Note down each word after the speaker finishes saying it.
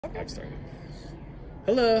I've started.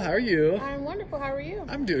 Hello, how are you? I'm wonderful. How are you?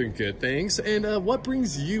 I'm doing good, thanks. And what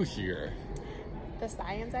brings you here? The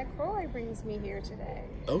science at Croi brings me here today.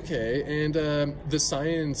 Okay, and the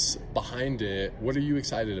science behind it, what are you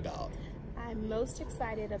excited about? I'm most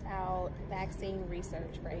excited about vaccine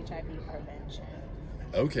research for HIV prevention.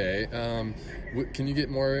 Okay, can you get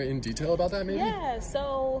more in detail about that maybe? Yeah,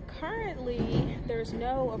 so currently there's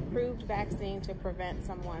no approved vaccine to prevent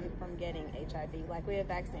someone from getting HIV. Like we have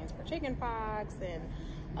vaccines for chickenpox and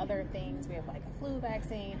other things. We have like a flu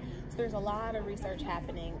vaccine. So there's a lot of research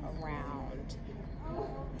happening around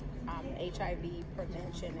HIV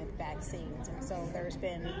prevention and vaccines. And so there's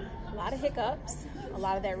been a lot of hiccups. A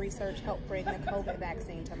lot of that research helped bring the COVID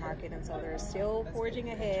vaccine to market. And so they're still forging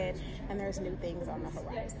ahead and there's new things on the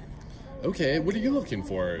horizon. Okay, what are you looking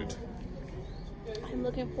forward? I'm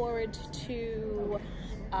looking forward to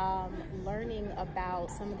learning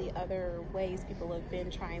about some of the other ways people have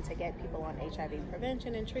been trying to get people on HIV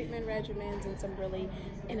prevention and treatment regimens, and some really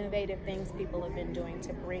innovative things people have been doing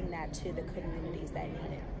to bring that to the communities that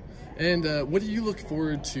need it. And what do you look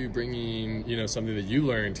forward to bringing, something that you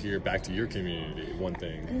learned here back to your community? One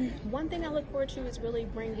thing I look forward to is really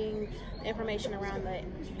bringing information around the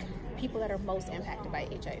people that are most impacted by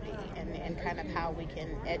HIV and kind of how we can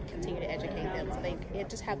continue to educate them so they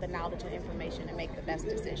just have the knowledge and information and make the best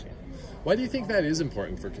decision. Why do you think that is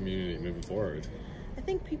important for community moving forward? I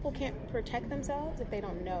think people can't protect themselves if they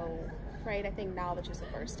don't know, right? I think knowledge is the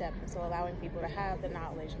first step, and so allowing people to have the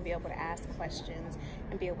knowledge and be able to ask questions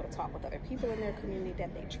and be able to talk with other people in their community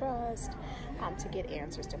that they trust to get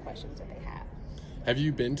answers to questions that they have. Have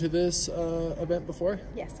you been to this event before?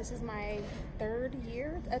 Yes, this is my third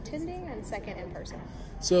year attending and second in person.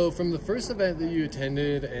 So from the first event that you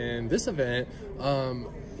attended and this event,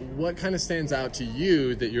 what kind of stands out to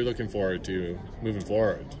you that you're looking forward to moving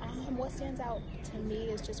forward? What stands out to me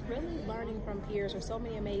is just really learning from peers. There's so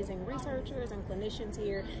many amazing researchers and clinicians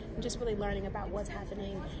here, and just really learning about what's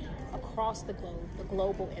happening across the globe, the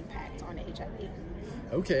global impact on HIV.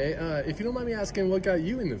 Okay, if you don't mind me asking, what got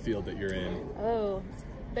you in the field that you're in? Oh, it's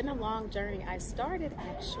been a long journey. I started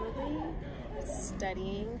actually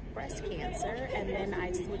studying breast cancer, and then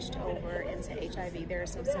I switched over into HIV. There are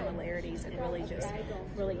some similarities, and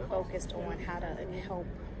really focused on how to help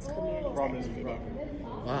communities that needed it.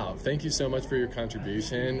 Wow, thank you so much for your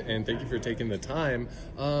contribution, and thank you for taking the time.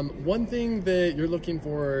 One thing that you're looking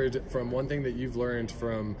forward from, one thing that you've learned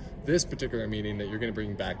from this particular meeting that you're going to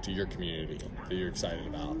bring back to your community that you're excited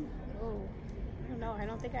about? Oh, I don't know. I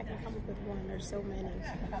don't think I can come up with one. There's so many.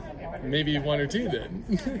 Maybe one or two then.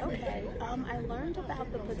 Okay. I learned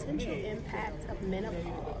about the potential impact of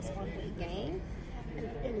menopause on weight gain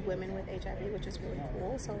in women with HIV, which is really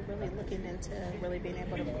cool. So really looking into really being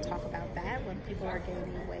able to talk about that when people are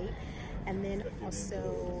gaining weight. And then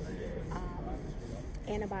also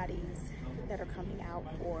antibodies that are coming out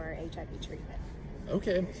for HIV treatment.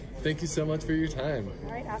 Okay. Thank you so much for your time.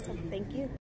 All right. Awesome. Thank you.